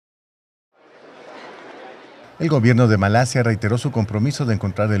El gobierno de Malasia reiteró su compromiso de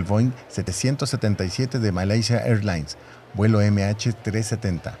encontrar el Boeing 777 de Malaysia Airlines, vuelo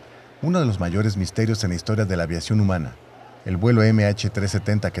MH370, uno de los mayores misterios en la historia de la aviación humana. El vuelo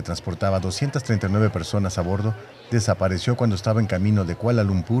MH370, que transportaba 239 personas a bordo, desapareció cuando estaba en camino de Kuala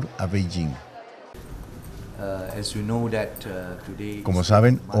Lumpur a Beijing. Como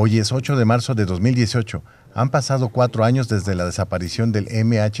saben, hoy es 8 de marzo de 2018. Han pasado 4 años desde la desaparición del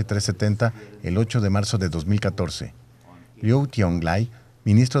MH370 el 8 de marzo de 2014. Liu Tianglai,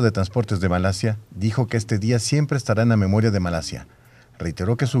 ministro de Transportes de Malasia, dijo que este día siempre estará en la memoria de Malasia.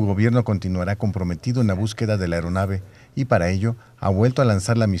 Reiteró que su gobierno continuará comprometido en la búsqueda de la aeronave y para ello ha vuelto a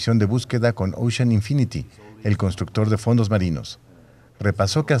lanzar la misión de búsqueda con Ocean Infinity, el constructor de fondos marinos.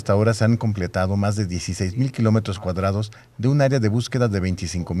 Repasó que hasta ahora se han completado más de 16.000 kilómetros cuadrados de un área de búsqueda de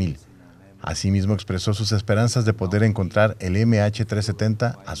 25.000. Asimismo, expresó sus esperanzas de poder encontrar el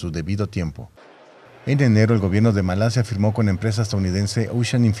MH370 a su debido tiempo. En enero, el gobierno de Malasia firmó con la empresa estadounidense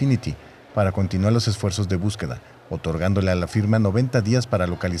Ocean Infinity para continuar los esfuerzos de búsqueda, otorgándole a la firma 90 días para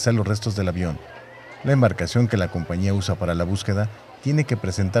localizar los restos del avión. La embarcación que la compañía usa para la búsqueda tiene que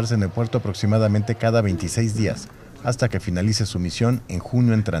presentarse en el puerto aproximadamente cada 26 días, hasta que finalice su misión en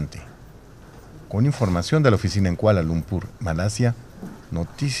junio entrante. Con información de la oficina en Kuala Lumpur, Malasia,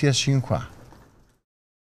 Noticias Xinhua.